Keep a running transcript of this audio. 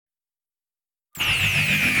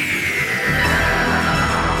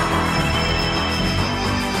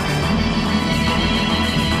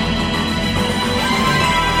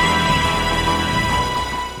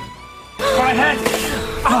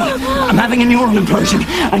having a neural implosion.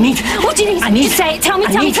 I need... What do you need? Just say it. Tell me.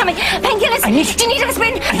 Painkillers. Do you need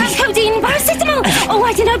aspirin? Codeine? Paracetamol? Oh,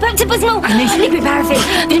 I don't know, Pepto-Bismol. Liquid paraffin.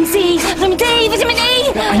 Vitamin C. Vitamin D. Vitamin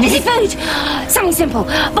E. Is it food? Something simple.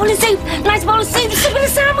 Bowl of soup. Nice bowl of soup. Soup in a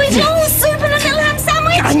sandwich. Oh, soup in a little ham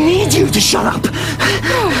sandwich. I need you to shut up.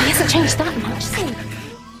 Oh, it hasn't changed that much, see?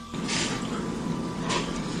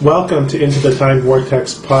 Welcome to Into the Time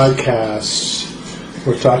Vortex podcast.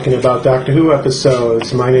 We're talking about Doctor Who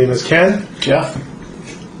episodes. My name is Ken. Jeff.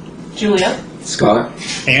 Julia. Scott.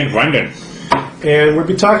 And Brendan. And we'll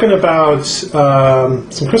be talking about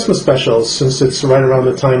some Christmas specials since it's right around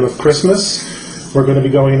the time of Christmas. We're going to be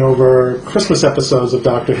going over Christmas episodes of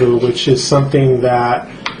Doctor Who, which is something that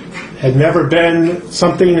had never been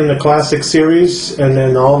something in the classic series, and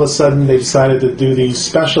then all of a sudden they decided to do these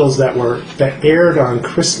specials that aired on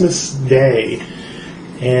Christmas Day.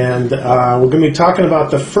 And we're going to be talking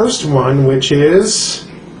about the first one, which is...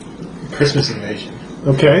 Christmas Invasion.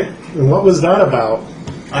 Okay. And what was that about?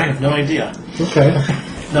 I have no idea. Okay.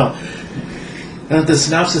 No. The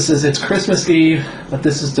synopsis is, it's Christmas Eve, but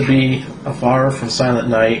this is to be afar from Silent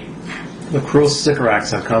Night. The cruel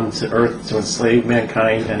Sycorax have come to Earth to enslave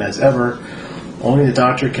mankind, and as ever, only the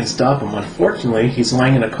Doctor can stop him. Unfortunately, he's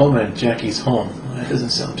lying in a coma at Jackie's home. That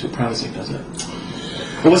doesn't sound too promising, does it?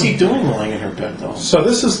 What was he doing lying in her bed, though? So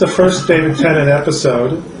this is the first David Tennant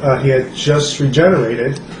episode. He had just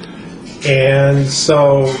regenerated. And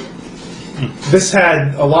so this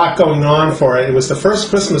had a lot going on for it. It was the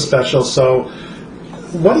first Christmas special, so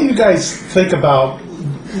what do you guys think about...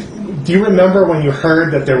 Do you remember when you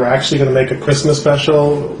heard that they were actually going to make a Christmas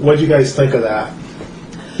special? What did you guys think of that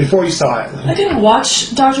before you saw it? I didn't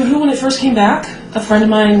watch Doctor Who when it first came back. A friend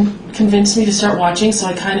of mine convinced me to start watching, so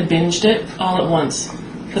I kind of binged it all at once.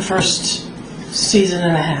 The first season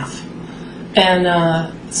and a half. And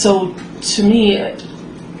so, to me,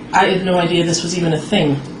 I had no idea this was even a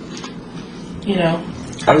thing. You know?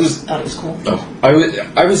 I thought it was cool. I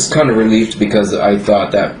was kind of relieved because I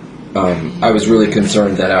thought that I was really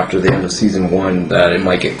concerned that after the end of season 1 that it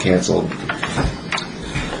might get canceled.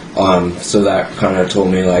 So that kind of told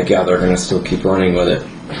me, like, yeah, they're going to still keep running with it.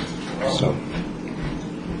 So.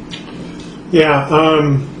 Yeah,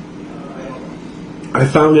 I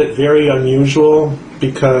found it very unusual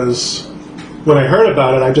because when I heard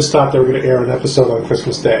about it, I just thought they were going to air an episode on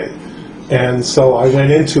Christmas Day. And so I went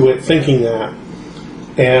into it thinking that.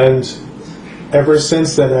 And ever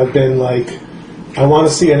since then, I've been like, I want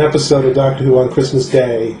to see an episode of Doctor Who on Christmas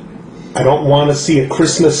Day. I don't want to see a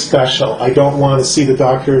Christmas special. I don't want to see the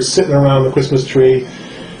Doctor sitting around the Christmas tree.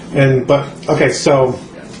 But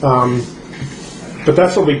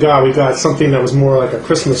that's what we got. We got something that was more like a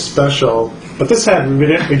Christmas special. But this had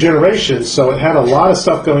regeneration, so it had a lot of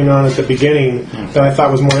stuff going on at the beginning that I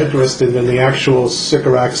thought was more interesting than the actual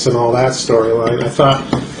Sycorax and all that storyline. I thought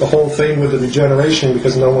the whole thing with the regeneration,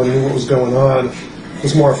 because no one knew what was going on,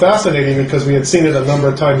 was more fascinating because we had seen it a number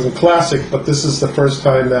of times in Classic, but this is the first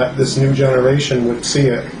time that this new generation would see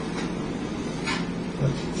it.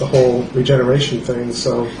 The whole regeneration thing,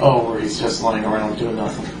 so... Oh, where he's just lying around doing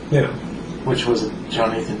nothing. Yeah. Which was a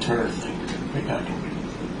John Nathan Turner thing. Way back.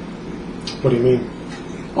 What do you mean?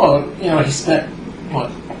 Well, he spent,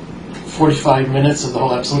 45 minutes of the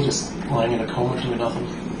whole episode just lying in a coma doing nothing.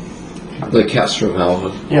 Like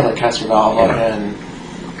Castrovalva. Yeah, like Castrovalva, Yeah. and...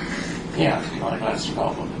 Yeah, like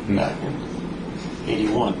Castrovalva back in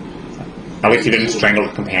 81. At least he didn't strangle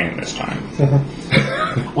the companion this time.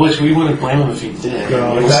 Which we wouldn't blame him if he did.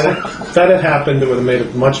 No, if that had happened, it would have made a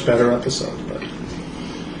much better episode, but...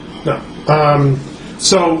 No.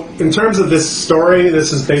 So, in terms of this story,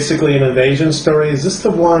 this is basically an invasion story. Is this the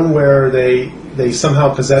one where they somehow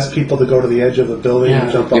possess people to go to the edge of the building and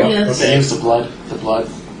jump off? Yes. They use the blood,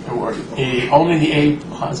 or only the A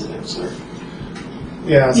positives.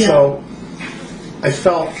 Yeah, so I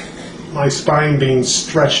felt my spine being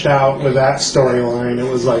stretched out with that storyline. It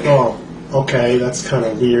was like, oh, okay, that's kind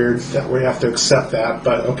of weird that we have to accept that,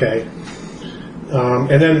 but okay.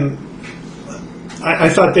 And then I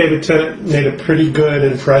thought David Tennant made a pretty good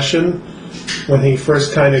impression when he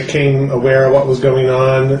first kind of came aware of what was going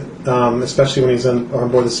on, especially when he's on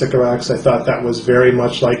board the Sycorax. I thought that was very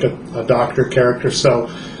much like a Doctor character, so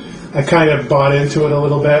I kind of bought into it a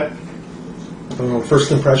little bit.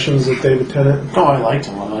 First impressions of David Tennant? Oh, I liked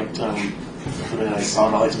him. I liked when I saw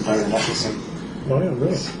him, I liked him better than Eccleston. Oh, yeah,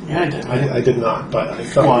 really? Yeah, I did. I did not, but I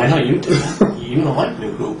felt... Well, I know you did. You don't like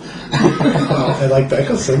New Who. I liked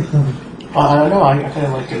Eccleston. I don't know. I kind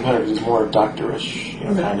of liked him better. He was more doctorish,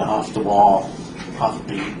 kind of off the wall, off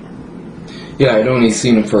beat. Yeah, I'd only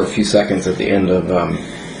seen him for a few seconds at the end of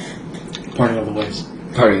Parting of the Ways.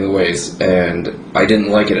 parting the ways, and I didn't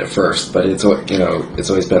like it at first, but it's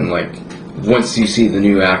always been like once you see the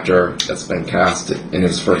new actor that's been cast in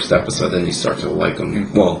his first episode, then you start to like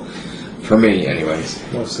him. Well, for me, anyways.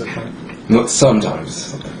 Most of the time.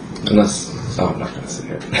 Sometimes, unless I'm not gonna say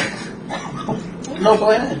it. No,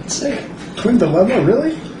 go ahead. Say it. Twin Dilemma,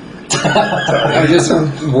 really? I just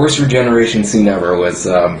worst regeneration scene ever was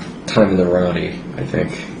Time in the Rowdy, I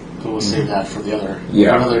think. We'll save that for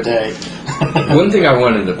Yeah. another day. One thing I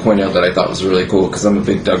wanted to point out that I thought was really cool, because I'm a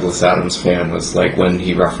big Douglas Adams fan, was like when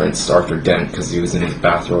he referenced Arthur Dent because he was in his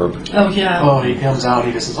bathrobe. Oh yeah. Oh, he comes out,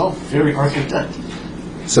 he just says, "Oh, very Arthur Dent."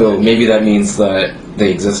 So maybe that means that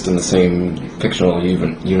they exist in the same fictional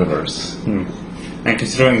universe. And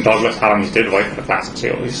considering Douglas Adams did write the classic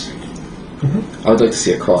series, I would like to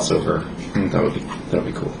see a crossover. That would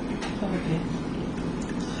be cool.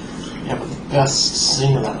 Yeah, but the best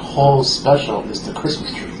scene of that whole special is the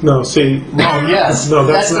Christmas tree. No, see. No, yes. No,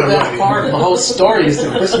 that's the not best right. part of the whole story is the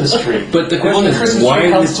Christmas tree. But the when question the is, Christmas why tree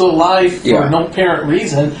comes would- to life Yeah. for no apparent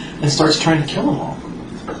reason and starts trying to kill them all.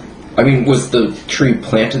 I mean, was the tree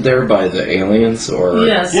planted there by the aliens, or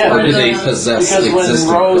Yes. Yeah, or did they because possess Because when existing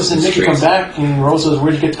Rose and Christmas Mickey trees? come back and Rose says,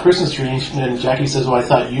 "Where'd you get the Christmas tree?" And Jackie says, "Well, I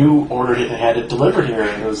thought you ordered it and had it delivered here."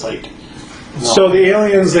 And it was like, no. So the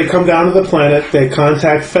aliens, they come down to the planet, they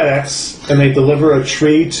contact FedEx, and they deliver a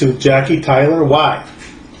tree to Jackie Tyler. Why?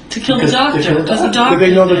 To kill the Because they doctor. killed the Because the doctor. doctor. Did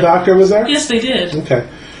they know the did. doctor was there? Yes, they did. Okay.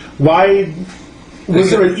 Why?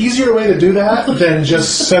 Was there an easier way to do that than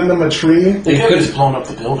just send them a tree? They could have just blown up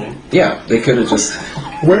the building. Yeah, they could have just.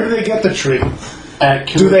 Where do they get the tree? At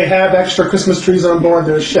Do they have extra Christmas trees on board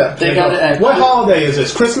their ship? They got it at- What holiday is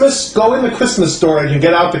this? Christmas? Go in the Christmas store and you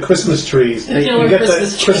get out the Christmas trees. The killer You get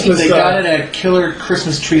Christmas the tree. Christmas. They got it at Killer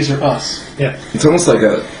Christmas Trees or Us. Yeah. It's almost like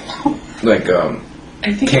I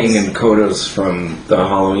think Kang it's- and Kodos from the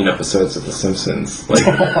Halloween episodes of The Simpsons. Like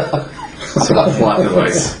some plot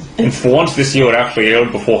device. and for once this year it actually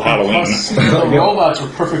aired before Halloween. Plus, the robots were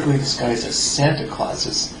perfectly disguised as Santa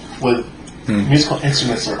Clauses with musical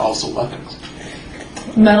instruments that are also weapons.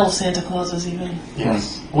 metal Santa Clauses even.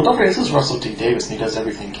 Yes. Well, don't forget, this is Russell T. Davis, and he does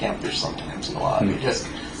everything campish sometimes in a lot. He just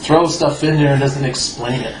throws stuff in there and doesn't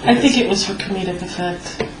explain it. I think it was for comedic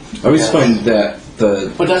effect. I always find that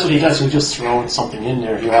the But that's what he does. He'll just throw something in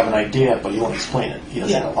there. You have an idea, but he won't explain it. He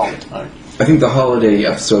does Yeah. that all the time. I think the holiday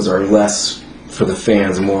episodes are less for the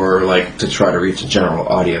fans, more like to try to reach a general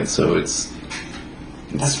audience. So it's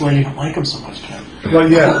That's why you don't like him so much, Ken.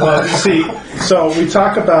 Well, yeah. Well, you see, so we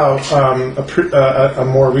talk about a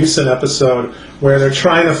more recent episode where they're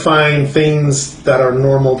trying to find things that are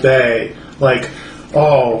normal day, like,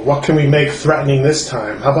 oh, what can we make threatening this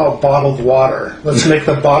time? How about bottled water? Let's make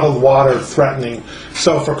the bottled water threatening.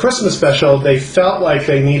 So for Christmas special, they felt like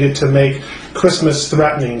they needed to make Christmas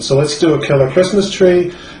threatening. So let's do a killer Christmas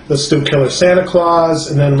tree. Let's do Killer Santa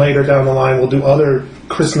Claus, and then later down the line we'll do other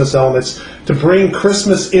Christmas elements to bring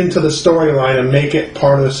Christmas into the storyline and make it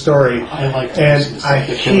part of the story. I like the And Christmas- I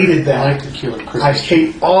the killer- hated that. I like the Killer Christmas I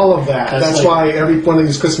hate all of that. That's That's like- why every one of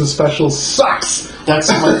these Christmas specials sucks. That's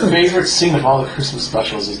my favorite scene of all the Christmas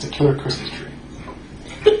specials is the Killer Christmas tree.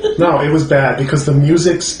 No, it was bad because the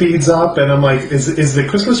music speeds up, and I'm like, is the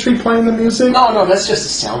Christmas tree playing the music? No, that's just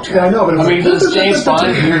the soundtrack. Yeah, I know, but it was I mean, like- does James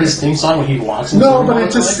Bond hear his theme song when he walks into No, the but room?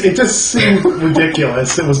 it just seemed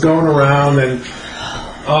ridiculous. It was going around and.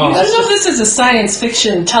 I don't know if this is a science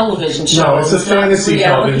fiction television show. No, it's a not fantasy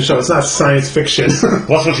reality. television show. It's not science fiction.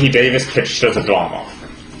 Russell T. Davis pitched as a drama.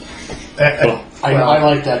 I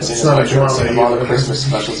like that scene. It's It's not my a favorite drama scene of all the either. Christmas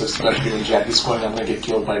specials, especially when Jackie's going, I'm going to get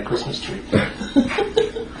killed by a Christmas tree.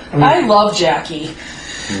 I love Jackie.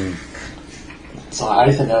 So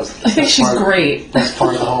I think I think she's great. That's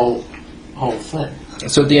part of the whole thing.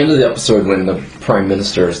 so at the end of the episode when the Prime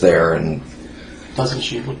Minister is there, and Doesn't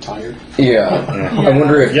she look tired? I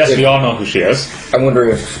wonder if Yes, we all know who she is. I wonder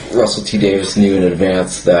if Russell T. Davis knew in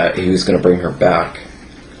advance that he was going to bring her back.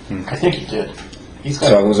 I think he did. He's got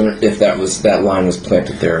So I wasn't if that line was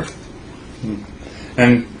planted there.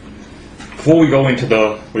 And before we go into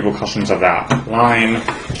the repercussions of that line,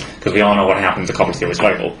 because we all know what happens a couple series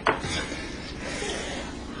later.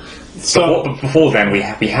 So Before then, we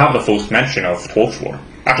have the first mention of torture.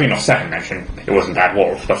 Actually, no, second mention. It wasn't that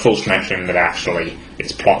wolf, but first mention that actually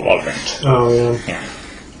it's plot relevant. oh yeah. Yeah.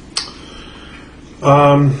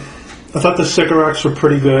 I thought the Sycorax were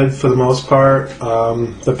pretty good for the most part.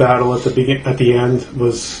 The battle at the end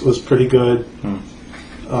was pretty good.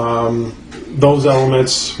 Those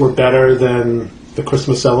elements were better than the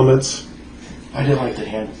Christmas elements. I did like the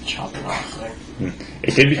hand chopping off thing.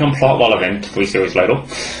 It did become plot relevant 3 series later.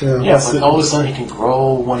 Yeah, that's but it. all of a sudden he can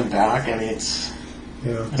grow one back. I mean, it's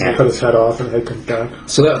Cut his head off and head comes back.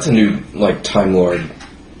 So that's a new like Time Lord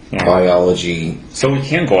biology So we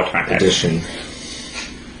can go a time edition.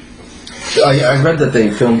 I read that they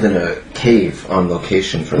filmed in a cave on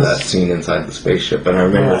location for that scene inside the spaceship, and I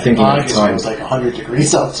remember thinking at the It time, was like 100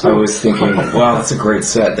 degrees outside. I was thinking, wow, that's a great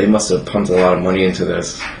set. They must have pumped a lot of money into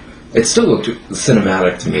this. It still looked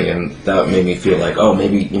cinematic to me, and that made me feel like, oh,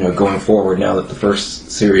 maybe, going forward, now that the first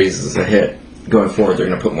series is a hit, going forward, they're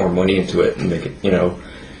going to put more money into it and make it,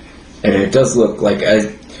 And it does look like,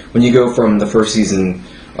 when you go from the first season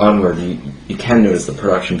onward, you can notice the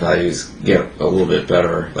production values get a little bit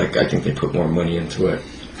better. Like, I think they put more money into it.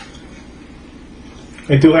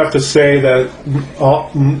 I do have to say that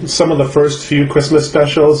some of the first few Christmas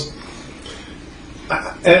specials,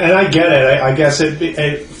 and I get it. I guess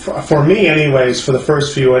for me, anyways, for the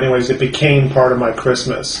first few, anyways, it became part of my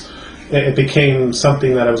Christmas. It became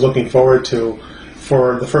something that I was looking forward to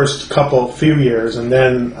for the first few years, and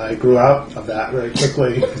then I grew out of that very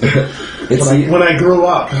quickly. when I grew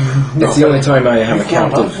up. It's the only time I have a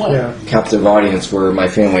Yeah. captive audience where my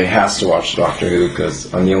family has to watch Doctor Who,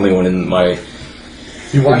 because I'm the only one in my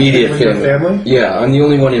You watch immediate it with your family? Yeah, I'm the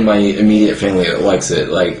only one in my immediate family that likes it.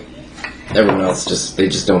 Like, everyone else they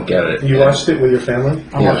just don't get it. You watched it with your family?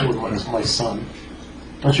 I watched it with my son.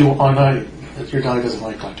 Don't you? Your daughter doesn't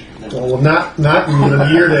like Doctor Who. Well, not in the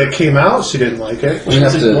year that it came out. She didn't like it. We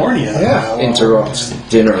have to Yeah. interrupt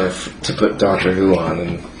dinner to put Doctor Who on,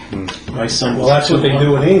 and My son. Well, that's what they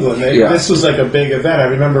do in England. This was like a big event. I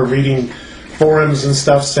remember reading forums and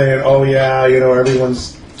stuff saying, "Oh yeah,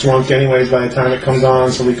 everyone's drunk anyways by the time it comes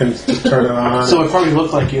on, so we can just turn it on." So it probably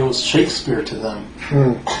looked like it was Shakespeare to them.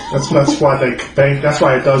 That's why that's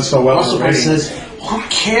why it does so well. Also, for it ratings. says, who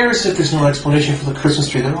cares if there's no explanation for the Christmas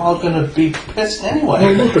tree? They're all going to be pissed Hey,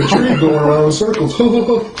 anyway. look, a tree going around in circles.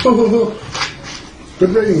 Good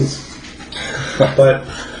ratings. But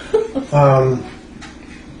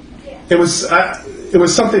it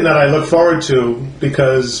was something that I look forward to,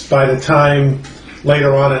 because by the time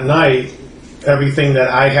later on at night, everything that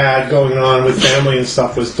I had going on with family and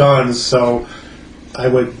stuff was done. So I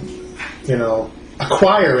would,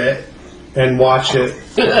 acquire it and watch it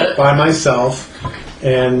by myself,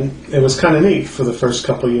 and it was kind of neat for the first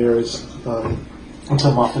couple of years.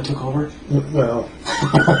 Until Moffat took over? Well,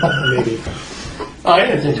 maybe. I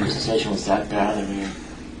didn't think Christmas Nation was that bad. I mean,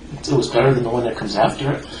 it was better than the one that comes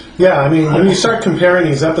after it. Yeah, I mean, when you start comparing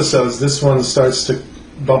these episodes, this one starts to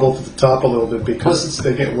bubble to the top a little bit because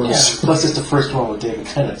they get worse. Yeah, plus it's the first one with David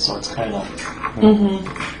Tennant, so it's kind of...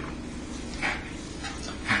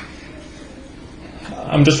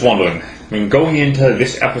 I'm just wondering, going into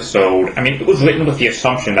this episode, it was written with the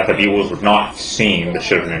assumption that the viewers would not have seen the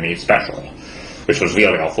Children in Need special, which was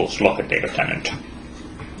really our first look at David Tennant.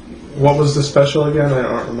 What was the special again? I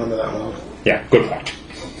don't remember that one. Yeah, good point.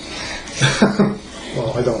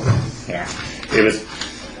 Well, I don't know. Yeah, it was...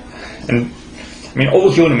 And,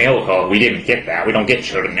 over here in America, we didn't get that. We don't get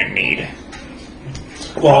Children in Need.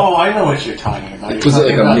 Well, I know what you're talking about. You're Was it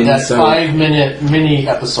talking like a about that mini-sode? 5-minute mini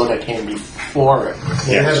episode that came before it.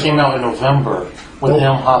 Yeah. It came out in November with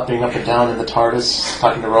him hopping up and down in the TARDIS,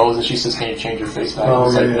 talking to Rose, and she says, "Can you change your face back?" Oh,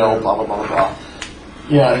 He's yeah, like, "No," yeah. blah, blah, blah, blah.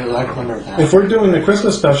 Yeah, I remember that. If we're doing the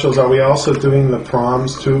Christmas specials, are we also doing the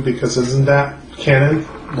proms too? Because isn't that canon?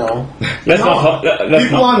 No. Let's not... Let's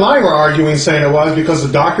People not online were arguing saying it was because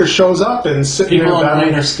the doctor shows up and sitting People there.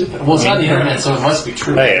 online are stupid. Well, it's on the internet, so it must be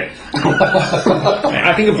true. Hey,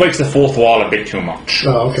 I think it breaks the fourth wall a bit too much.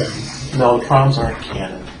 Oh, okay. No, the proms aren't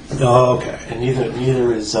canon. Oh, okay. And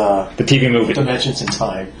neither is The TV movie. Dimensions in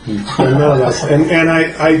Time. No, that's, and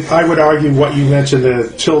I would argue what you mentioned,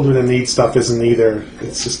 the children in need stuff isn't either.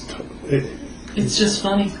 It's just It's just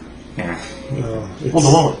funny. Yeah. Well,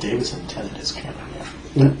 the one with Davidson Tennant is canon,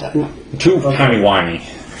 yeah. That one. Too timey-wimey.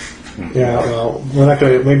 yeah. Well, we're not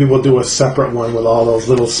gonna. Maybe we'll do a separate one with all those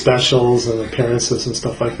little specials and appearances and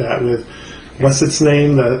stuff like that. With what's its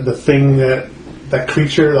name? The thing that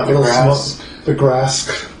creature, that little grass. the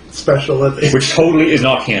grass special. That they, Which totally is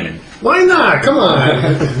not canon. why not? Come on.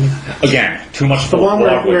 Again, too much The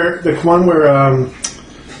one where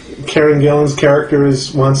Karen Gillan's character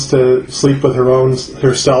wants to sleep with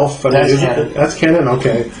herself. That's canon. That's canon.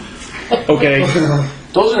 Okay. Okay.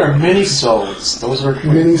 Those are mini-sodes. Those are...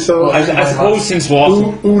 Mini-sode. I suppose since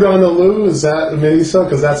Watson... Ood on the Loo, is that a mini-sode?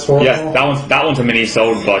 Because that's horrible. Yes, that one's a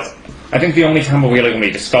mini-sode, but I think the only time we're really going to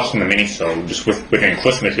be discussing the mini-sode, just within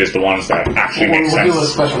Christmas, is the ones that actually make We'll sense. do a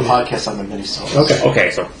special podcast on the mini-sodes. Okay.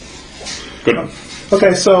 Okay, so... Good one.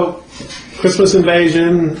 Okay, so Christmas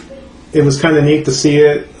Invasion, it was kind of neat to see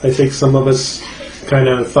it. I think some of us kind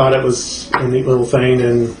of thought it was a neat little thing,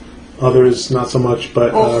 and others not so much.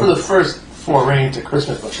 But Well, for the first foray into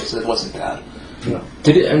Christmas specials. It wasn't bad.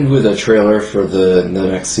 Did it end with a trailer for the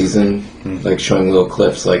next season, like showing little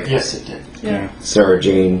clips, like Yes, it did. Yeah. Sarah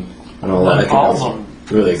Jane and all that? I think All that of was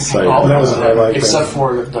them. really exciting. All of That them, was a highlight, except yeah.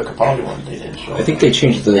 for the Capaldi one. They didn't show. I think they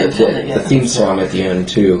changed the theme song at the end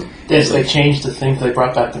too. They changed the thing. They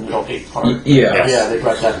brought back the middle 8 part. Yeah. Yeah, they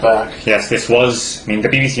brought that back. Yes, this was. I mean, the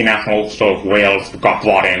BBC National Show of Wales got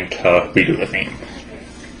brought in to redo the theme.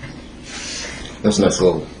 There's a nice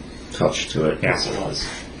little touch to it. Yeah. Yes, it was.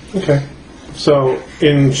 Okay. So,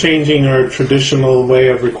 in changing our traditional way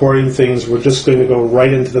of recording things, we're just going to go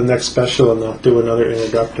right into the next special and not do another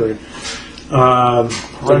introductory.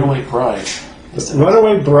 Runaway Bride.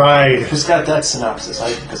 Runaway Bride. Who's got that synopsis?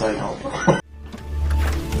 Because I don't.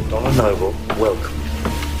 Donna Noble, welcome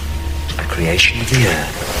to the creation of the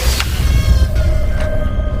earth.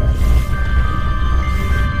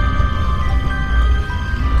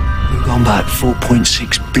 We've gone back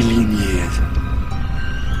 4.6 billion years.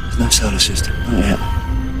 There's no solar system, not yet.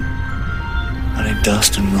 Only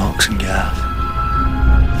dust and rocks and gas.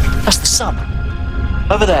 That's the sun.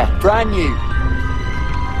 Over there, brand new.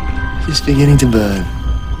 Just beginning to burn.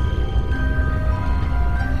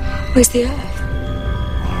 Where's the Earth?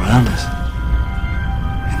 All around us.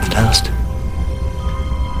 In the dust.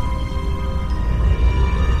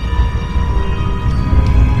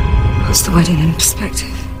 What's the wedding in perspective?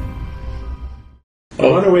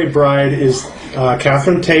 Runaway Bride is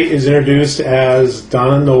Catherine Tate is introduced as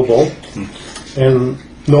Donna Noble, and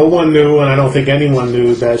no one knew, and I don't think anyone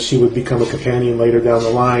knew, that she would become a companion later down the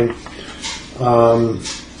line.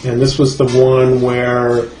 And this was the one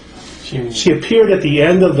where she appeared at the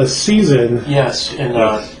end of the season Yes, and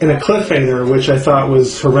in a cliffhanger, which I thought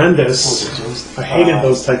was horrendous. I hated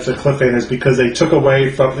those types of cliffhangers because they took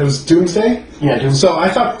away from... It was Doomsday? Yeah, Doomsday. So I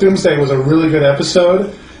thought Doomsday was a really good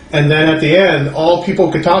episode, and then at the end, all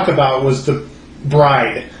people could talk about was the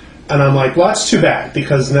bride. And I'm like, well, that's too bad,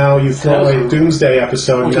 because now you throw away Doomsday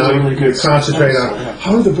episode, and Which is now a really you good concentrate on, episode, yeah.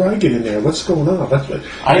 how did the bride get in there? What's going on? That's what,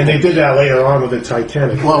 I and they think- did that later on with the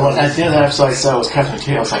Titanic. Well, at the end of the episode I saw was Catherine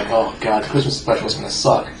Tate. I was like, oh god, the Christmas special was going to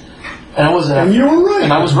suck. And I wasn't. And you were right.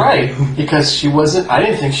 And I was right, because she wasn't. I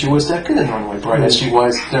didn't think she was that good in Runaway Bride as she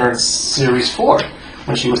was there in Series 4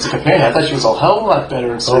 when she was the companion. I thought she was a hell of a lot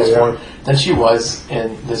better in Series 4 than she was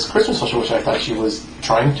in this Christmas special, which I thought she was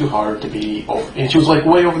trying too hard to be over. And she was like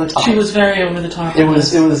way over the top. She was very over the top. It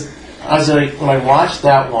was. I was like, when I watched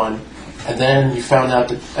that one, and then you found out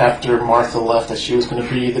that after Martha left that she was going to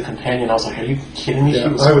be the companion. I was like, are you kidding me? Yeah, She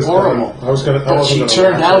was I was horrible. I was gonna. I But wasn't she gonna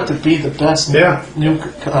turned watch out it. to be the best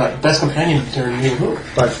best companion during New Who.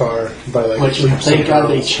 by far, by like Which, leaps thank and God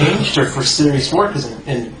they bounds. changed her for Series 4, because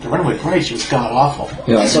in The Runaway Bride she was god awful.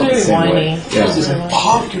 Yeah, I It's felt the very same whiny. way. She was just Yeah. like,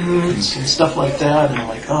 pop your roots and stuff like that, and I'm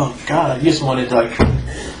like, oh god, I just wanted to, like,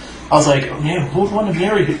 I was like, man, who would want to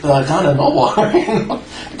marry Donna Noble? I mean,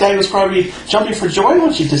 the guy was probably jumping for joy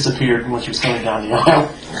when she disappeared when she was coming down the aisle.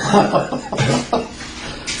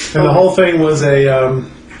 And the whole thing was a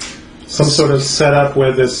some sort of setup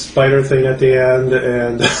with this spider thing at the end,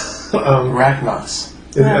 and Arachnos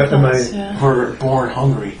am I? Yeah. were born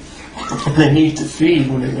hungry. They need to feed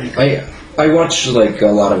when they make. I watched like a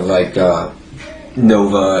lot of like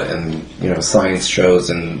Nova and science shows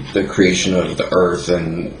and the creation of the Earth,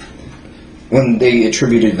 and when they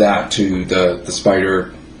attributed that to the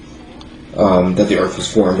spider that the Earth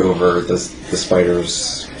was formed over the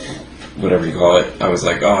spiders, whatever you call it, I was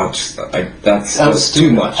like, oh, that's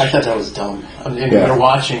too much. I thought that was dumb. I mean, Yeah. They're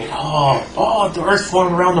watching. Oh, the Earth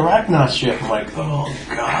formed around the Arachnos ship. I'm like, oh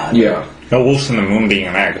god. Yeah. No Wolves in the Moon being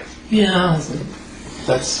an egg. Yeah.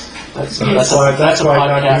 That's That's a why Doctor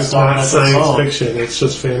podcast Who's on not its science own. fiction. It's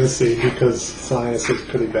just fantasy because science is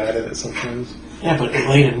pretty bad at it sometimes. Yeah, but it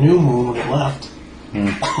laid a new moon when it left.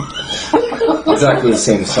 Exactly the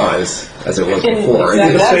same size as it was before.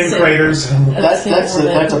 Exactly. The That's same it. craters. That's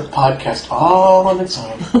a podcast all on its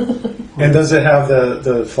own. And does it have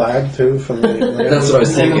the flag too from the? That's what I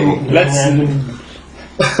was thinking.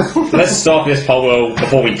 Let's stop this, Pablo,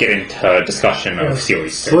 before we get into discussion of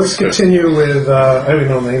Series 6. So let's continue with. I don't even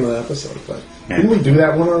know the name of the episode, but didn't we do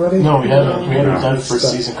that one already? No, we haven't. We haven't No. done first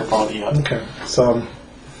season Capaldi yet. Okay, so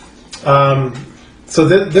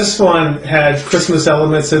this one had Christmas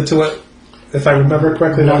elements into it, if I remember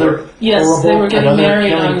correctly. Another- Yes, they were getting Another married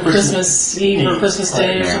killing on Christmas Eve or Christmas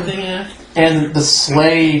Day or Yeah. something, yeah. And the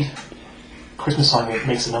Slade Christmas song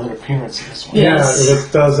makes another appearance in this one. Yes. Yeah,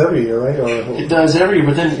 it does every year, right? It does every year,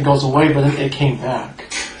 but then it goes away, but then it came back.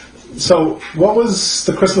 So, what was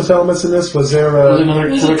the Christmas elements in this? Was there a...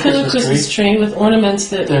 It was a killer Christmas tree with ornaments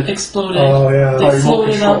that exploded. Oh, yeah. They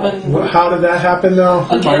floated up and... How did that happen, though?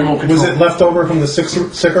 Again, Was it left over from the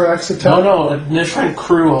Sycorax attack? No, a different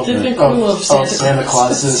crew of Santa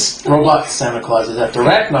Clauses, robot Santa Clauses at the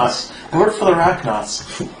Arachnos. They worked for the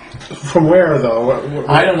Arachnos. From where, though?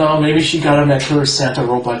 I don't know. Maybe she got them at Killer Santa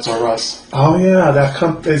Robots R Us. Oh,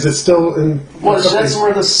 yeah. Is it still in... Well, that's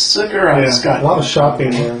where the Sycorax got. A lot of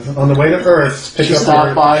shopping there. On the way to Earth, pick She up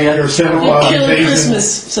stopped by your Santa Claus killer invasion. Christmas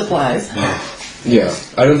supplies. Yeah,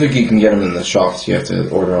 I don't think you can get them in the shops. You have to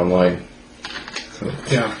order online. So.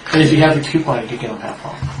 Yeah. And if you have the coupon, you can get them half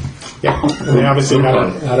off. Yeah, and they obviously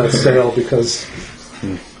had a sale because...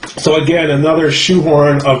 So again, another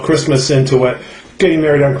shoehorn of Christmas into it. Getting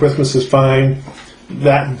married on Christmas is fine.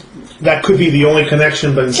 That could be the only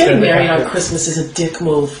connection, but instead... Getting married on Christmas is a dick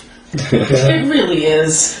move. It really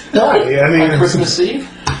is. Why? I mean, On Christmas Eve?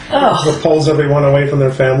 Oh. It pulls everyone away from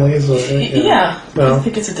their families. Or, Yeah. No. I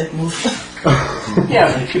think it's a dick move.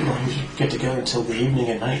 Yeah, but people don't usually get together until the evening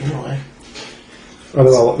at night anyway.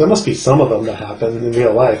 Well, there must be some of them that happen in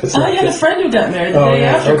real life. It's I not had a just, friend who got married the day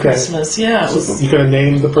after okay. Christmas. Yeah, it was you could have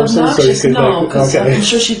named the person, so you obnoxious. could No, because okay. I'm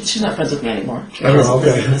sure she's not friends with me anymore. She Oh, doesn't okay.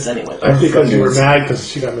 listen to this anyway. Because you were mad because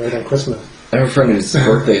she got married on Christmas. I have a friend whose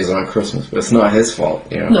birthday is on Christmas, but it's not his fault,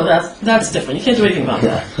 you know. No, that's different. You can't do anything about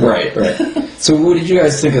that. Right. So, what did you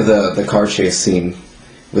guys think of the car chase scene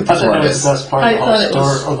with the I thought it was the TARDIS? best part I of the whole thought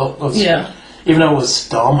it story. was- Yeah. Even though it was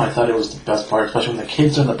dumb, I thought it was the best part, especially when the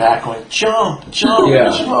kids are in the back going, jump, jump,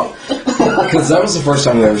 Yeah. jump. Because that was the first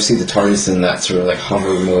time we ever see the TARDIS in that sort of like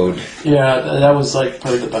hover mode. Yeah, that was like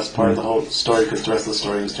probably the best part of the whole story, because the rest of the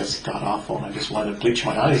story was just god awful, and I just wanted to bleach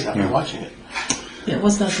my eyes after watching it. Yeah, it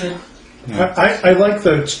was not good. I like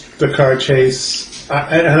the car chase,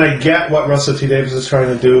 and I get what Russell T. Davies is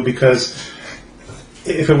trying to do, because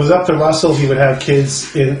if it was up to Russell, he would have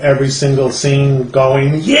kids in every single scene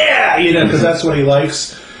going, yeah, because that's what he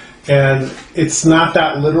likes. And it's not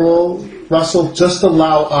that literal, Russell. Just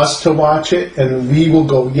allow us to watch it, and we will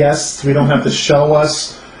go, yes. We don't have to show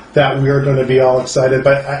us that we're going to be all excited.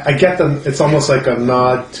 But I get them. It's almost like a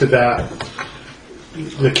nod to that,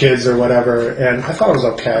 the kids or whatever. And I thought it was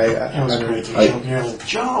okay. It was great. You're like,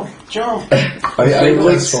 jump, jump. I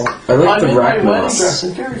liked the I'm in my wedding dress Rachnos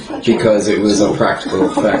and very fetching. because it was a practical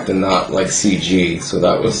effect and not like CG, so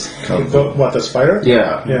that was kind of... What, the spider?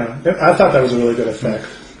 Yeah. Yeah. I thought that was a really good effect.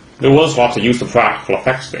 There was lots of use of practical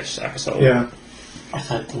effects this episode. Yeah. I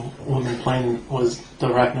thought the woman playing the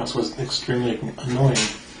Arachnos was extremely annoying.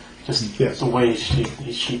 Just the way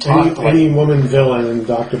she talked. Any woman villain in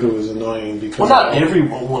Doctor Who is annoying because... Well, not every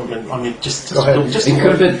woman. I mean, just Go ahead. just It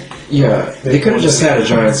could have been... Yeah, they could have just had a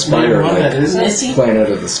giant spider one that like isn't. Missy? playing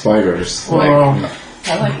out of the spiders. Well,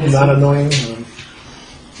 I like this. Not annoying?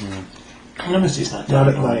 no, Missy's not that Not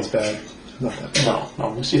annoying. as bad. Not that bad.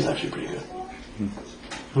 No, Missy's actually pretty good.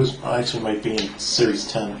 Who's actually might be in series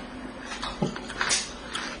 10.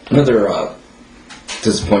 Another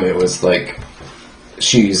disappointment was like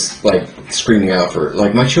she's like screaming out for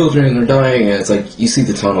like my children are dying, and it's like you see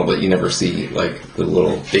the tunnel, but you never see like the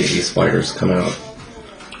little baby spiders come out.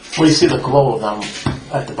 Well, you see the glow of them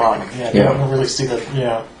at the bottom. Yeah, you don't really see the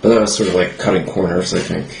But that was sort of like cutting corners, I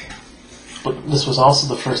think. But this was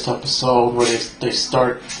also the first episode where they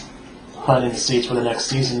start planting the seeds for the next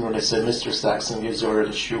season, where they said Mr. Saxon gives the order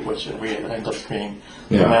to shoot, which we end up being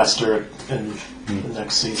the master in the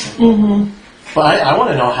next season. Mm-hmm. But I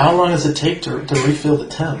want to know, how long does it take to refill the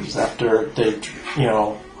Thames after they,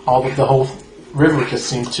 all the whole river just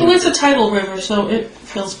seemed to... Well, it's a tidal river, so it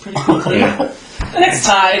fills pretty quickly. The next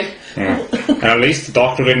tide. Yeah. And at least the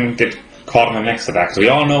Doctor didn't get caught in the mix of that, because we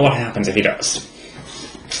all know what happens if he does.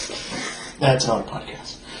 That's not a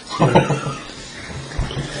podcast.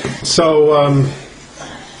 So,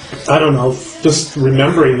 I don't know. Just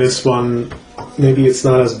remembering this one, maybe it's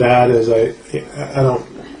not as bad as I don't...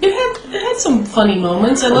 It had some funny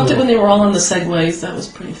moments. I loved it when they were all on the segways. That was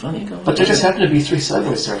pretty funny. But there just happened to be 3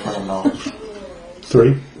 segways there for them, though.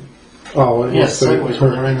 3? Oh, Yes, segways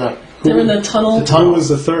where they're in the... They were in the tunnel. The tunnel. Who was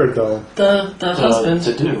the third, though? The husband.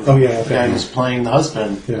 To do. Oh, yeah, The okay. guy who's playing the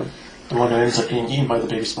husband. Yeah. The one who ends up being eaten by the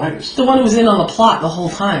baby spiders. The one who was in on the plot the whole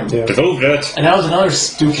time. Yeah. Devolved it. And that was another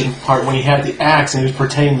stupid part when he had the axe and he was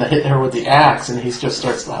pretending to hit her with the axe and he just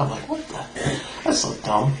starts laughing. I'm like, what the? That's so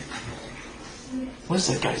dumb. What's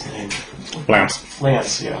that guy's name? Lance.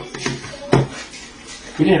 Lance, yeah.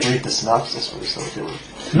 We didn't read the synopsis for this, though, did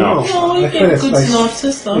we? No. Oh, you I get a finished, good like,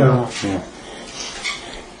 synopsis, though. Yeah.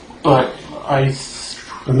 But I...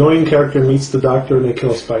 Annoying character meets the Doctor and they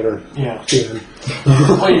kill a spider. Yeah. Yeah.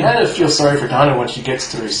 Well, you had to feel sorry for Donna when she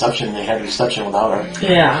gets to the reception. They had the reception without her.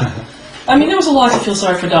 Yeah. I mean, there was a lot to feel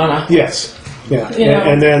sorry for Donna. Yes. Yeah. You know.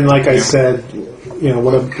 And then, like I said,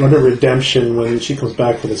 what a redemption when she comes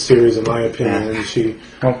back for the series, in my opinion, and she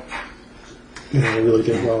Well, really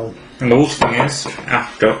did well. and the worst thing is,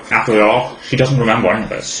 after it all, she doesn't remember any of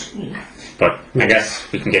this. But I guess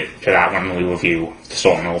we can get to that when we review the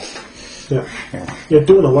Storm North. Yeah. You're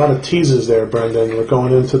doing a lot of teasers there, Brendan. We're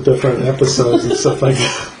going into different episodes and stuff like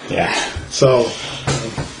that. Yeah. So,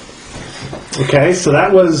 okay, so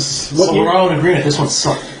that was what So you... we're all in agreement. This one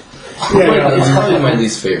sucked. Yeah, It's probably my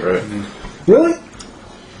least favorite. really?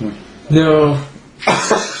 No.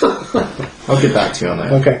 I'll get back to you on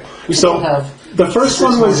that. Okay. still So, have the first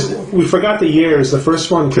one was... We forgot the years. The first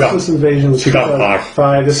one, Christmas Invasion, was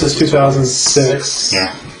 2005. This is 2006.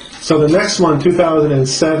 Yeah. So the next one,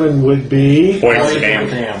 2007, would be... Boy, it's a damn.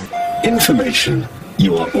 damn. Information.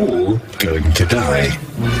 You are all going to die.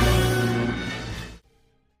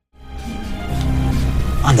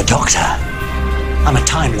 I'm the Doctor. I'm a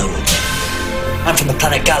Time Lord. I'm from the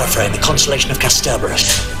planet Gallifrey in the constellation of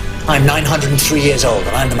Kasterborous. I'm 903 years old,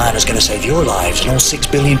 and I'm the man who's going to save your lives and all 6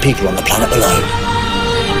 billion people on the planet below.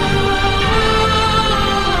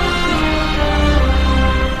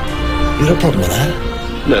 You got a problem with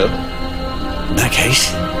that? No. In that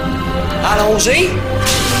case, Halsey?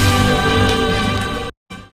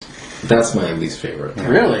 That's my least favorite.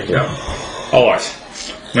 Really? Yeah. Alright.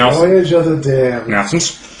 Now, Voyage of the Damned. Now,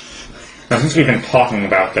 since we've been talking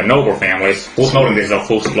about the noble families, worth noting this is our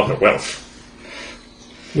first look at Wilf.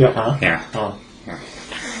 Yeah. Huh? Yeah. Oh.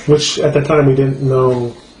 Which, at the time, we didn't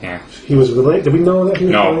know Yeah. he was related. Did we know that he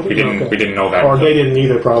was No, related? we didn't. Okay. We didn't know that. Or they didn't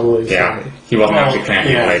either, probably. so- Yeah, he wasn't actually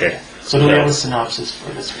canon related. So do we have a synopsis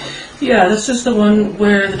for this one? Yeah, this is the one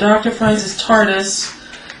where the Doctor finds his TARDIS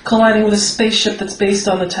colliding with a spaceship that's based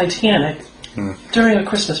on the Titanic during a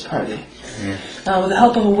Christmas party. With the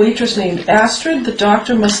help of a waitress named Astrid, the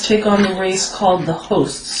Doctor must take on the race called the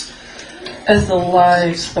Hosts, as the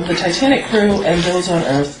lives of the Titanic crew and those on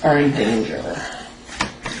Earth are in danger.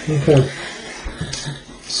 Okay.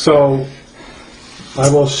 So, I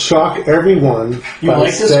will shock everyone You by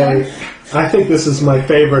like this saying, one? I think this is my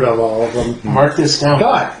favorite of all of them. Mark this down.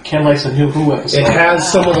 God. Ken likes a new Who episode. It has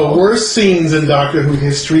some of the worst scenes in Doctor Who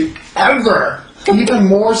history ever. Even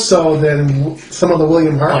more so than some of the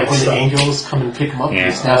William Hartnell Like when the stuff. angels come and pick him up Yeah.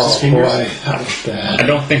 and he snaps his Oh, fingers. boy, that was bad. I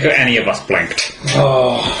don't think any of us blinked.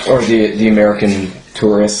 Or the American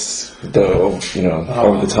tourists, over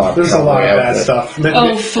the top. There's a lot of cowboy bad outfit. stuff. Oh,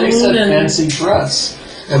 They food said and... fancy dress.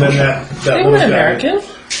 And then that They little weren't guy. American.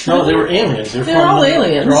 No, they were aliens. They're all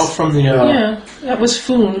aliens. They're all from the. Yeah, that was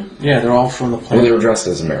Foon. Yeah, they're all from the Well, planet. they were dressed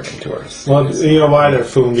as American tourists. Well, you know why they're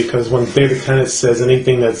Foon? Because when David Tennant says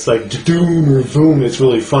anything that's like Doom or Voom, it's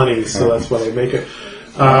really funny, so that's why they make it.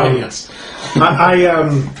 Aliens.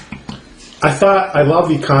 I thought I love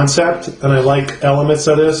the concept, and I like elements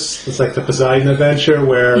of this. It's like the Poseidon Adventure,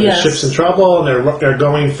 where Yes. the ship's in trouble, and they're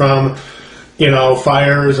going from,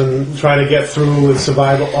 fires and trying to get through and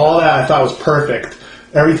survival. All that I thought was perfect.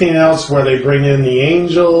 Everything else, where they bring in the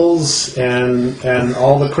angels and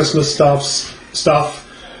all the Christmas stuff,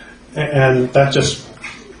 and that just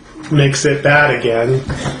makes it bad again.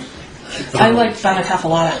 I liked Fana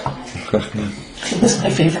Capolata. It was my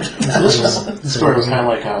favorite. This story was kind of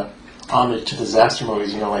like a homage to disaster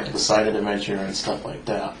movies, like the Poseidon Adventure and stuff like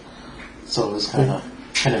that. So it was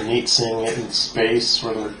kind of neat seeing it in space,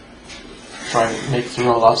 where they're trying to make through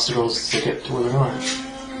all the obstacles to get to where they're going.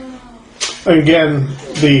 Again,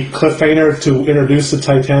 the cliffhanger to introduce the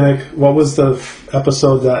Titanic. What was the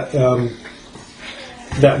episode that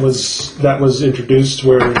that was introduced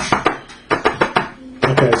where?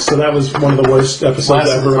 Okay, so that was one of the worst episodes Last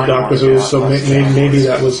of ever the of Doctor Time Who. Wars, So yeah. maybe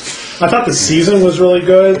that was. I thought the season was really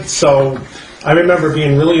good. So I remember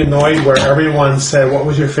being really annoyed where everyone said, "What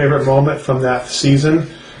was your favorite moment from that season?"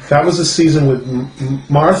 That was a season with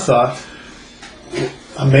Martha.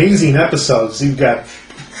 Amazing episodes. You've got.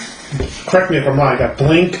 Correct me if I'm wrong. You got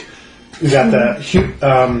Blink. You got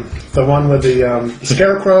the one with the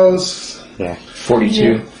scarecrows. Yeah.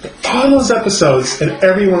 42. All those episodes, and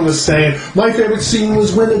everyone was saying, my favorite scene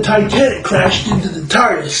was when the Titanic crashed into the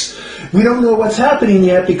TARDIS. We don't know what's happening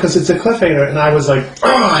yet because it's a cliffhanger. And I was like,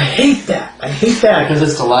 oh, I hate that. I hate that. Because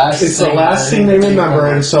it's the last. It's the last thing they remember,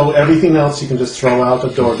 and so everything else you can just throw out the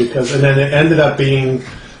door. And then it ended up being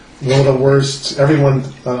one of the worst. Everyone,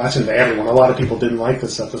 I shouldn't say everyone, a lot of people didn't like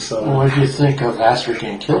this episode. Well, what did you think of Astrid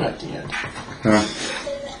getting killed at the end?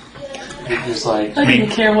 You're just like. I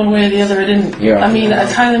didn't care one way or the other. I didn't. Yeah. I mean,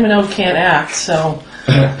 Kylie Minogue can't act, so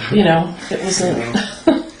it wasn't.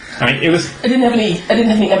 I mean, it was. I didn't have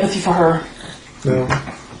any empathy for her. No.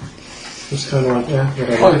 was kind of like, yeah,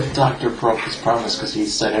 whatever. Well, the doctor broke his promise because he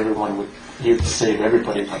said he would save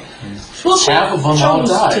everybody, but Well, she half of them all chose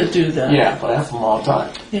died. to do that. Yeah, but half of them all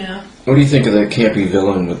died. Yeah. What do you think of the campy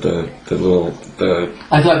villain with the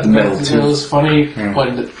I thought The metal it tooth. was funny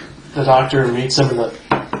when the doctor meets him and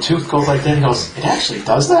the tooth goes like that. He goes, "It actually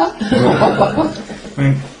does that."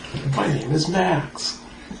 My name is Max.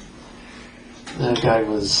 That guy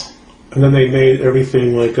was. And then they made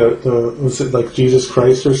everything like was it like Jesus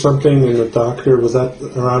Christ or something? And the doctor, was that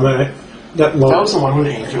around that? That was the one with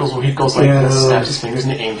the angels where he goes like Yeah. this, snaps his fingers,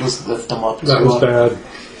 and the angels lift him up. That was bad.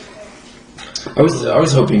 I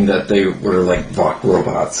was hoping that they were like Vought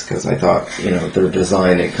robots because I thought their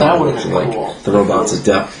design it That kind of would've looked been like cool. the robots of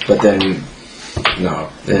death, but then no,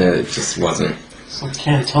 it just wasn't. So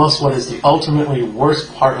Ken, tell us what is the ultimately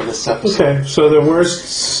worst part of this episode. Okay, so the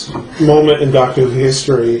worst moment in Doctor Who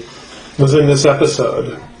history was in this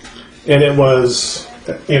episode, and it was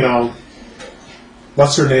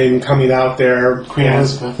what's her name coming out there, Queen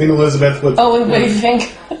Elizabeth. Queen Elizabeth with Oh, and waving.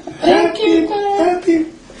 Happy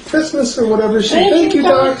Christmas or whatever she. Thank you,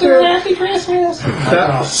 Doctor. Happy Christmas.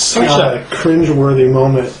 That was such a cringeworthy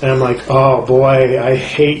moment, and I'm like, oh boy, I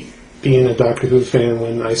hate being a Doctor Who fan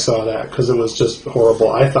when I saw that because it was just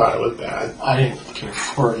horrible. I thought it was bad. I didn't care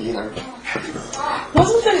for it either.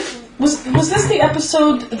 Was this the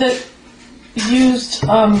episode that used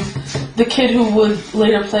the kid who would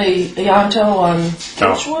later play Ianto on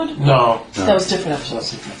Torchwood? No. That was a different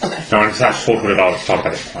episode. Okay. No, it's not told what it all thought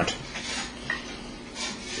at this point.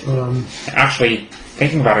 Actually,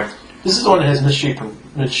 thinking about it, This is the one that has midshipman.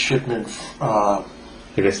 it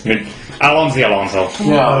is Alonso.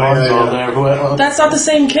 Alonso there. Who, That's not the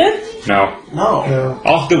same kid? No. no. Yeah.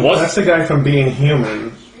 Oh, there was. That's the guy from Being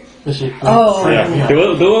Human. Midshipman. Oh. Yeah. There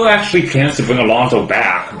were actually plans to bring Alonso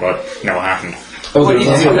back, but never happened. Oh, Well, there he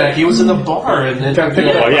was did come also back. He was in the bar, and then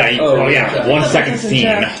Oh yeah, 1 second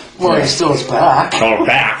scene. well, he still is back. Oh,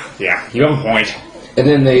 back. Yeah, you have a point. and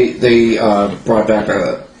then they brought back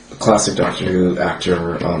a classic Doctor Who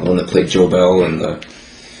actor, the one that played Joe Bell in the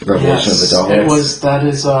Revelation of the Daleks. That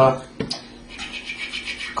is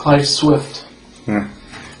Clive Swift, Yeah.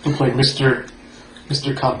 who played Mr.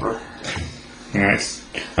 Copper. Yeah,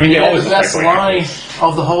 they always the look best like line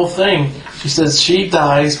of the whole thing. She says she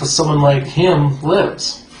dies, but someone like him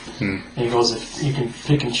lives. And he goes, if you can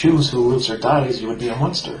pick and choose who lives or dies, you would be a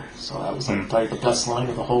monster. So that was like the best line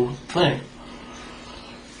of the whole thing.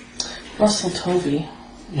 Russell Tovey.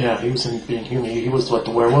 Yeah, he was in Being Human. He was what,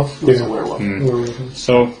 the werewolf? He was a werewolf.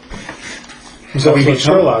 So, He's also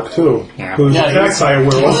Sherlock too, Yeah. who's Yeah, attacked by a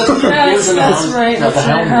werewolf. That's right. the That's right.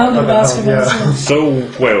 Hound. Hound of Yeah. Baskerville. So,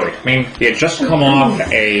 wait. I mean, you had just come off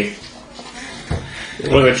a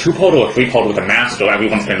two-pod or a three-pod with a master.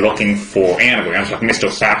 Everyone's been looking for anagrams, like Mr.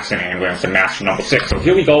 Saxon anagrams and Master Number 6. So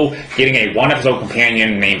here we go, getting a one-episode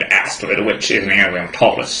companion named Astrid, which is an anagram of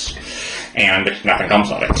Taurus. And nothing comes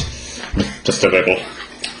of it. Just a little.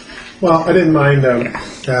 Well, I didn't mind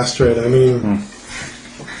Astrid. I mean,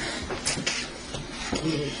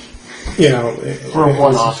 For a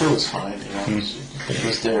one-off, it was fine. She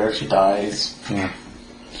was there, she dies. Yeah.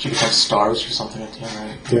 She becomes Stars or something at the end,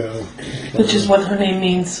 right? yeah, Which is what her name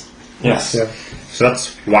means. Yes. yeah, So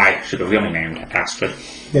that's why she was really named Astrid.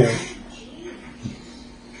 yeah.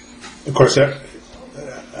 Of course,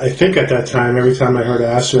 I think at that time, every time I heard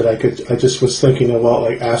Astrid, I just was thinking about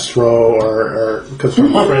like Astro or because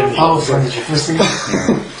Oh, Friend Jefferson.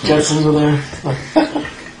 Jetsons were there.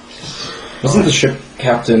 Wasn't the ship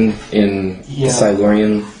captain in Yeah.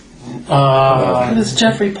 Silurian? It was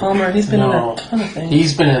Jeffrey Palmer. He's been in No. a ton of things.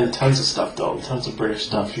 He's been in tons of stuff, though. Tons of British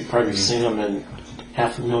stuff. You've probably seen him in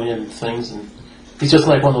 500,000 things. And he's just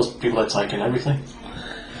like one of those people that's like in everything.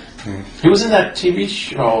 He was in that TV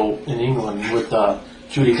show in England with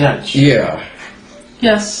Judi Dench. Yeah.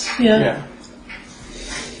 Yes. Yeah. Yeah.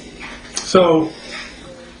 So,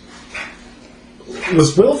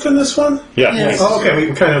 was Wilf in this one? Yeah. Yes. Oh, okay,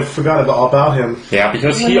 we kind of forgot about him. Yeah,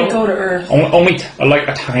 because When he they go to Earth. only like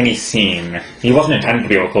a tiny scene. He wasn't intended to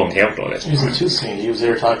be a recurring character of He it. was in two scenes. He was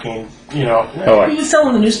there talking, Oh, He was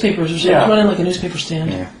selling the newspapers or something. Yeah. Running like a newspaper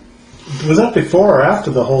stand. Yeah. Was that before or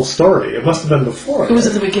after the whole story? It must have been before. It was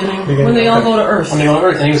at the beginning. When they all go to Earth. when they go on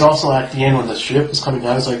Earth. And he was also at the end when the ship was coming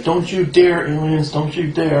down. He's like, "Don't you dare, aliens! Don't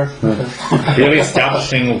you dare!" Really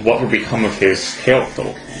establishing what would become of his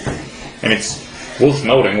character. And it's worth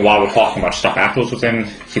noting, while we're talking about stuff afterwards with him,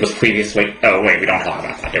 he was previously... Oh, wait, we don't talk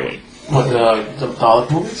about that, do we? What, the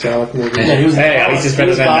Dalek movies? Dalek movie. Yeah, he was. Hey, at least it's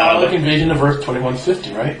better than Dalek the- Invasion of Earth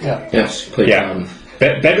 2150, right? Yeah. Yes. Played, Yeah.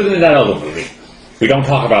 Better than that other movie. We don't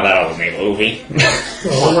talk about that other movie.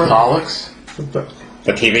 What, Daleks?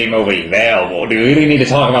 The TV movie. Well, do we really need to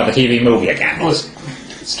talk about the TV movie again? Well, it's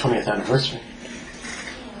 20th anniversary.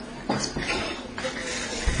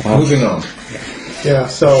 Moving on. Yeah,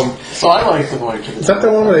 so I like the Voyage to the is that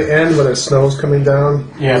the one where they end where the snow's coming down?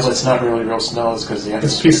 Yeah, but it's not really real snow. It's because the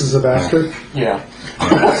It's pieces of after? Yeah.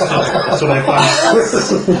 That's what I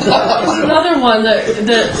thought. Another one that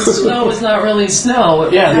the snow is not really snow.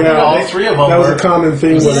 All three of them. That was a common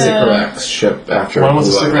thing with Sycorax ship after One was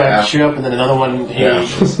a it blew up. Sycorax ship, and then another one he Yeah.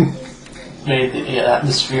 made the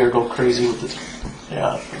atmosphere go crazy with it.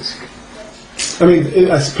 Yeah. It was, I mean,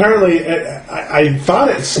 apparently, I thought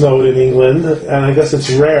it snowed in England, and I guess it's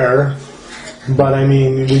rare. But I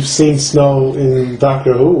mean, we've seen snow in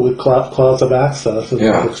Doctor Who with clouds of access, and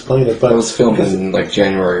Yeah. explain it. But It was filmed in like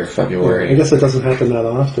January or February. I guess it doesn't happen that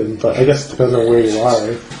often. But I guess it depends on where you are.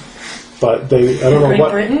 But I don't know Great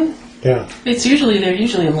what. Britain? Yeah. They're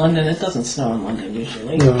usually in London. It doesn't snow in London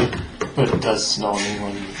usually. No. but it does snow in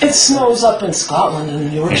England. It snows up in Scotland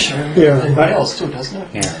and Yorkshire. Yeah. And Wales too, doesn't it?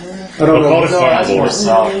 Yeah. I don't know. Coldest side on that's the more border.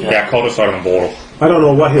 south. Yeah, coldest side on the border. I don't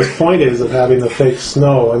know what his point is of having the fake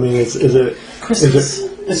snow. I mean, is it? Christmas.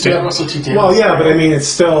 It's got Russell T. Davies. Well, yeah, but I mean, it's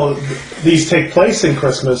still these take place in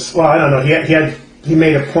Christmas. Well, I don't know. He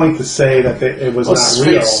made a point to say that it was Well, it's not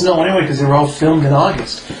fake real. snow anyway because they were all filmed in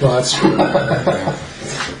August. Well, that's true.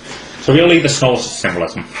 So we'll leave the snow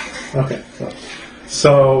symbolism. Okay.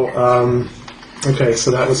 So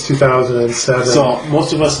that was 2007. So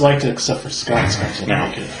most of us liked it except for Scott. Scott didn't No.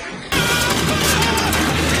 like it.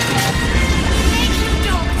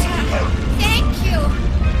 Thank you.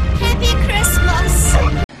 Happy Christmas.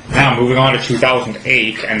 Now, moving on to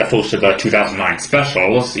 2008 and the first of the 2009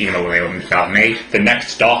 specials, even though they were in 2008, The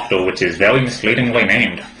Next Doctor, which is very misleadingly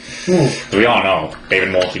named. As we all know,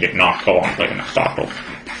 David Morse did not go on to play The Next Doctor.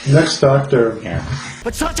 Next Doctor. Yeah.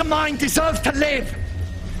 But such a mind deserves to live.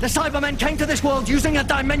 The Cybermen came to this world using a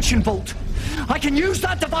dimension vault. I can use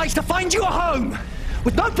that device to find you a home,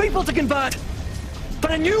 with no people to convert,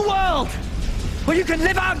 but a new world, where you can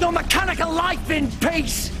live out your mechanical life in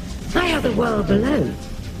peace. I have the world below.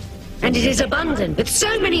 And it is abundant, with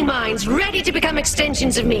so many minds ready to become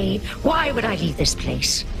extensions of me. Why would I leave this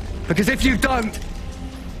place? Because if you don't,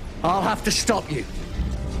 I'll have to stop you.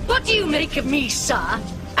 What do you make of me, sir?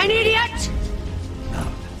 An idiot?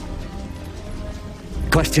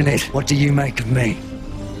 Question is, what do you make of me?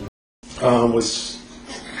 Was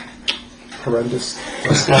horrendous.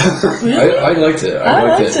 I liked it. I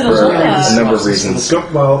liked it for as well. a number of reasons.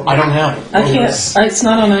 Well, I don't have it. I can't. It's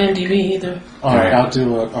not on IMDb either. All right, I'll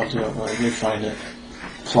do it. Let me find it.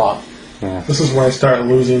 Plot. this is where I start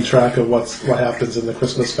losing track of what happens in the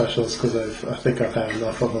Christmas specials because I think I've had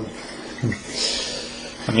enough of them.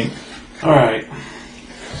 I mean, All right.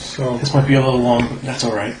 So This might be a little long, but that's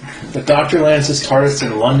all right. The Doctor lands his TARDIS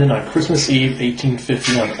in London on Christmas Eve,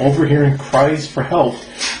 1850. On overhearing cries for help,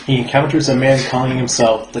 he encounters a man calling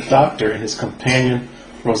himself the Doctor and his companion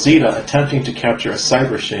Rosita attempting to capture a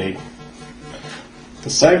cyber shade. The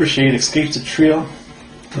cyber shade escapes the trio.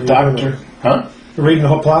 The Doctor, huh? we're reading the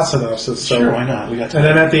whole plot synopsis. So. Sure, why not? We got And time.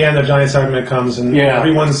 then at the end, the giant Cyberman comes and Yeah.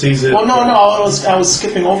 everyone sees it. Well, no, I was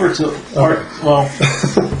skipping over to part. Well,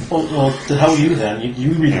 the hell you then?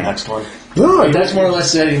 You read the next one. No, That's more or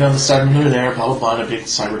less it. You know, the Cybermen are there, blah blah blah, and a big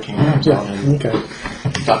Cyber King comes out, and okay.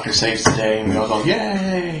 the Doctor saves the day, and we all go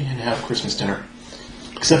yay and have Christmas dinner.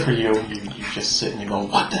 Except for you just sit and you go,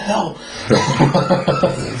 what the hell?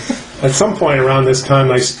 At some point around this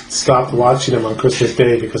time, I stopped watching them on Christmas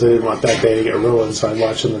Day because I didn't want that day to get ruined, so I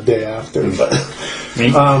watched them the day after. But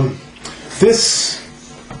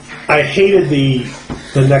I hated the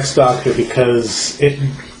Next Doctor because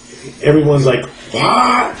everyone's like,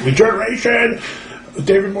 what? Regeneration?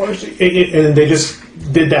 David Morse? And they just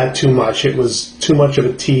did that too much. It was too much of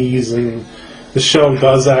a tease, and the show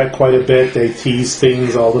does that quite a bit. They tease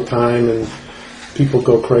things all the time, and people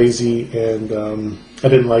go crazy, and I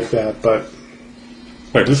didn't like that, but...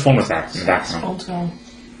 wait, whose phone was that in the background? Phone's gone.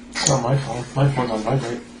 It's not my phone. My phone's on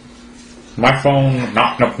vibrate. My phone?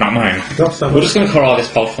 Not mine. No, it's not We're just going to cut all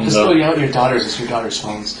this out from Just the... go out your daughter's. It's your daughter's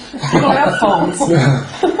phones. You don't have phones.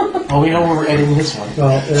 Well, we know where we're editing this one.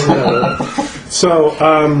 So,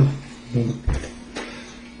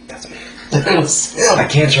 I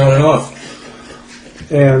can't turn it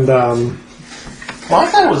off. and, Well, I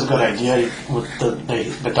thought it was a good idea with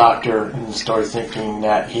the Doctor in the story thinking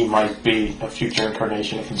that he might be a future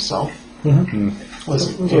incarnation of himself.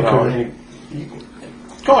 Was you know, and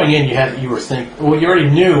going in, you were thinking, well, you already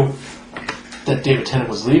knew that David Tennant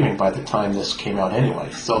was leaving by the time this came out anyway.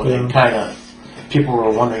 So it kind of people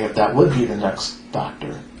were wondering if that would be the next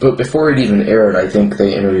Doctor. But before it even aired, I think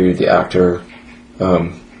they interviewed the actor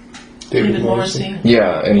David Morrissey.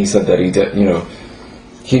 Yeah, and he said that he did,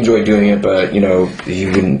 he enjoyed doing it, but he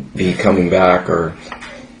wouldn't be coming back, or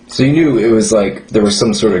so you knew it was like there was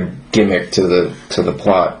some sort of gimmick to the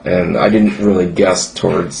plot, and I didn't really guess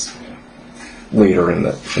towards later in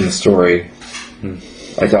the story.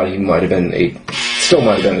 I thought he might have been still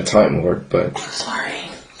might have been a Time Lord, but Sorry.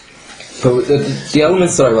 But the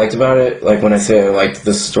elements that I liked about it, like when I say I liked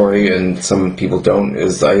this story and some people don't,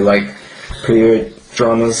 is I like period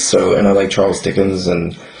dramas, and I like Charles Dickens,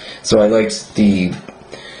 and so I liked the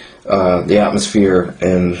atmosphere,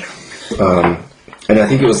 and I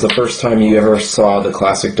think it was the first time you ever saw the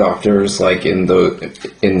classic Doctors, like in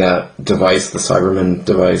that device, the Cyberman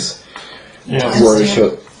device. Yeah. Where they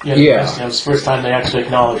showed, It was the first time they actually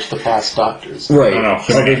acknowledged the past Doctors. Right. No.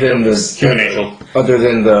 Other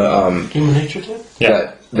than the Human Nature too?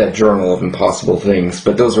 that Journal of Impossible Things,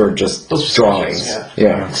 but those were just drawings. Sketches,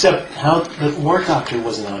 Yeah. Except how the War Doctor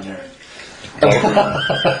wasn't on there.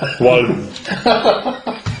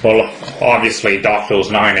 Well, obviously,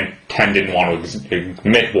 Doctors 9 and 10 didn't want to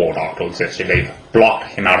admit War Doctor existed. They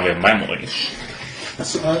blocked him out of their memories.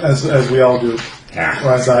 As we all do. Yeah.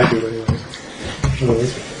 Or as I do, anyway.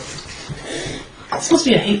 It's supposed to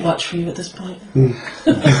be a hate watch for you at this point.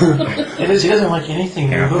 It is. He doesn't like anything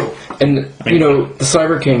new. And, the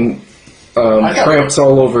Cyber King tramps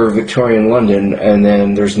all over Victorian London, and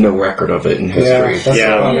then there's no record of it in history. Wait,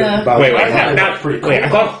 I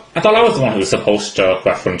thought I was the one who was supposed to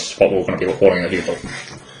reference what we were going to be recording in the future.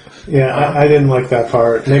 Yeah, I didn't like that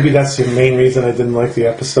part. Maybe that's the main reason I didn't like the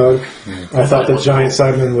episode. I thought the Giant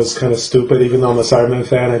Cyberman was kind of stupid, even though I'm a Cyberman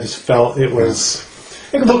fan. I just felt it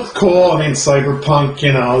looked cool. I mean, cyberpunk,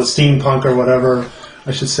 the steampunk or whatever,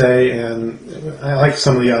 I should say, and I like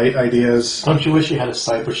some of the ideas. Don't you wish you had a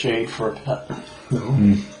cyber shade for a pet? No.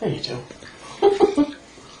 Yeah, you do.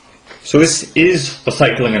 So this is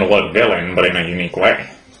recycling an old villain, but in a unique way.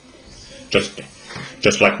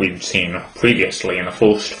 Just like we've seen previously in the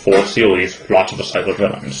first 4 series, lots of recycled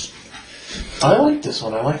villains. I like this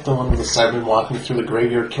one. I like the one with the Cyberman walking through the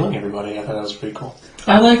graveyard killing everybody. I thought that was pretty cool.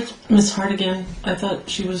 I liked Miss Hartigan. I thought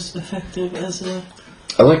she was effective as an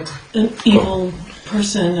evil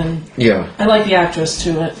person, and I like the actress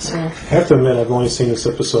to it. So I have to admit, I've only seen this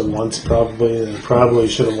episode once, probably, and I probably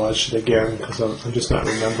should have watched it again because I'm just not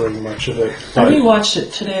remembering much of it. I rewatched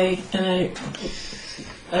it today, and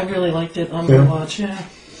I really liked it on rewatch. Yeah.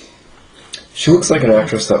 She looks like an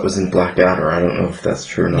actress that was in Blackadder. I don't know if that's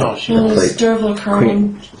true or not. No, she was Dervla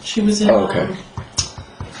Kirwan. She was in. Oh, okay.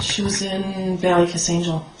 She was in Valley Kiss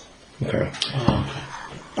Angel. Okay.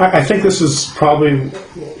 I think this is probably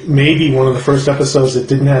maybe one of the first episodes that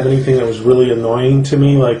didn't have anything that was really annoying to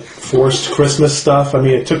me, like forced Christmas stuff. I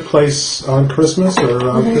mean, it took place on Christmas or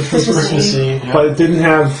around Christmas Eve, but it didn't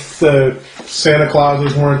have the Santa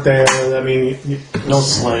Clauses weren't there. I mean, no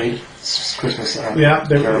sleigh. It's Christmas.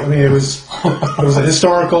 It was a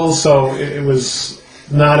historical, so it was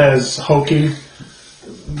not as hokey.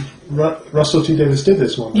 Russell T. Davies did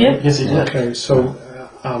this one, right? Yep. Yes, he did. Okay, so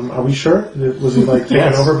are we sure? Was he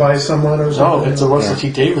taken over by someone or something? No, it's a Russell T.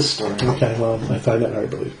 Davies story. Okay, well, I find that hard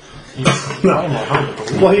to believe.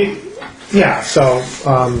 So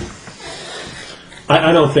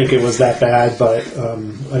I don't think it was that bad, but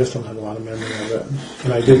I just don't have a lot of memory of it.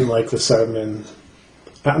 And I didn't like the Cybermen.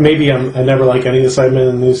 Maybe I never like any of the Cybermen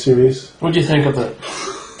in the new series. What do you think of the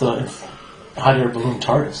hot air balloon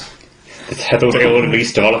TARDIS? That was a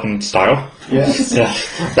release development style. Yes. Yeah.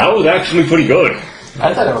 That was actually pretty good.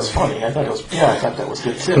 I thought it was funny. I thought that was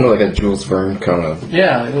good too. Kind of like a Jules Verne kind of.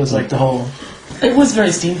 Yeah, it was like the whole. It was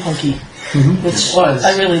very steampunky, which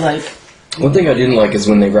I really like. One thing I didn't like is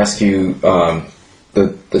when they rescue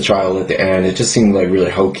the child at the end. It just seemed like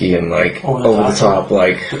really hokey and like over the top,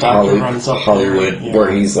 like Hollywood, where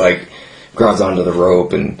he's like grabs onto the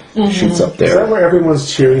rope and shoots up there. Is that where everyone's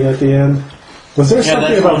cheering at the end? Was there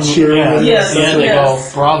something about cheering? Yes. They go,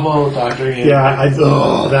 "Bravo, Doctor."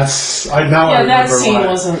 That scene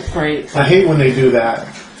wasn't great. I hate when they do that.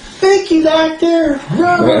 Thank you, Doctor.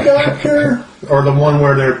 Bravo, Doctor. Or the one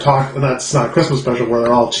where they're talking. That's not a Christmas special where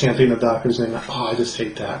they're all chanting the Doctor's name. Oh, I just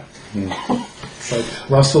hate that. It's like,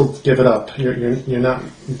 Russell, give it up. You're not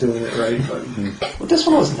doing it right. But this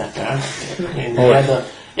one wasn't that bad. I mean,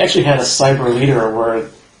 he actually had a cyber leader where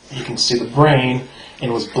you can see the brain. And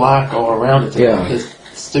it was black all around it to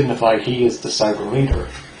signify he is the cyber leader.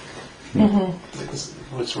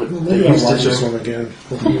 Which they used to do. This one again.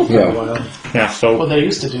 Well, they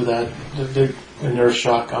used to do that in Earth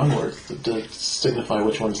Shock onwards to signify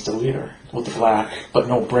which one's the leader with the black, but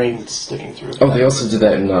no brain sticking through. Oh, they also did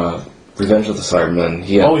that in Revenge of the Cybermen.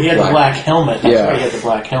 He had the black helmet. That's why he had the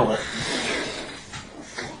black helmet.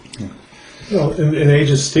 Well, in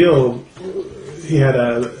Age of Steel, he had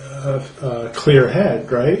a clear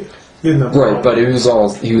head, right? He didn't have Right, but he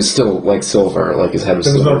was still like silver, like his head was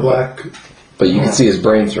there was silver. no black. But you could see his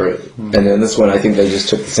brain through it. And then this one, I think they just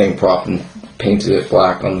took the same prop and painted it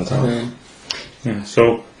black on the top. Yeah,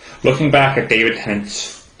 so, looking back at David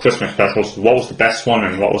Tennant's Christmas specials, what was the best one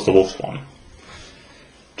and what was the worst one?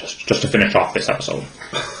 Just to finish off this episode.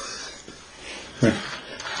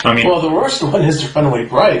 I mean, Well, the worst one is Runaway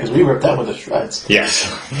Bride, because we ripped that with the shreds. yes,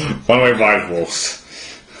 Runaway Bride Wolves.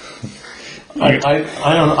 I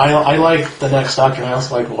don't. I like the Next Doctor, and I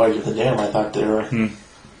also like Voyage of the Dam. I thought they were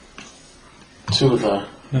two of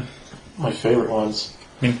my favorite ones.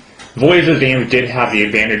 I mean, Voyage of the Dam did have the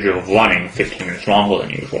advantage of running 15 minutes longer than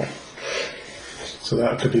usual. So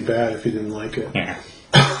that could be bad if you didn't like it. Yeah.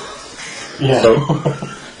 Yeah. So,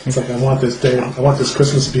 It's like I want this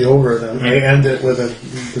Christmas to be over, and I end it with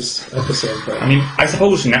this episode. But I mean, I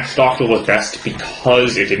suppose Next Doctor was best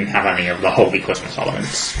because it didn't have any of the holy Christmas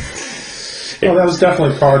elements. well, that was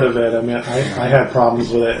definitely part of it. I mean, I had problems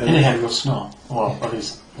with it. And it had real snow. Well, at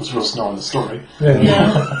least it was real snow in the story.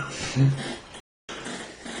 Yeah.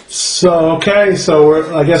 So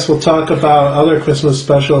I guess we'll talk about other Christmas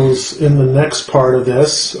specials in the next part of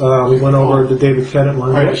this. We went over the David Tennant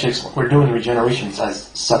one. Right, we're doing Regenerations as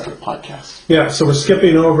separate podcasts. Yeah, so we're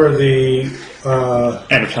skipping over the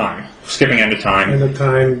End of time. Skipping end of time. end of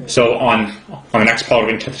time. So on the next part of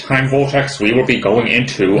Into the Time Vortex, we will be going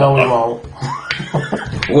into... No, we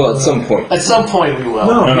won't. Well, at some point. At some point, we will.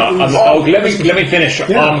 No. let me finish.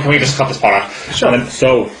 Yeah. Can we just cut this part out? Sure. And then,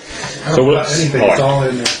 so we'll... Anything, it's all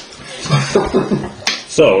in there.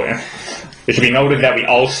 So, it should be noted that we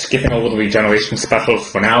are skipping over the Regeneration specials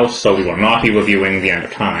for now, so we will not be reviewing The End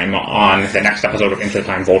of Time. On the next episode of Into the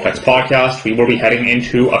Time Vortex podcast, we will be heading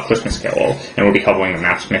into A Christmas Carol, and we'll be covering the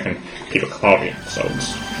Matt Smith and Peter Capaldi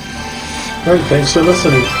episodes. All right, thanks for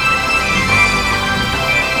listening.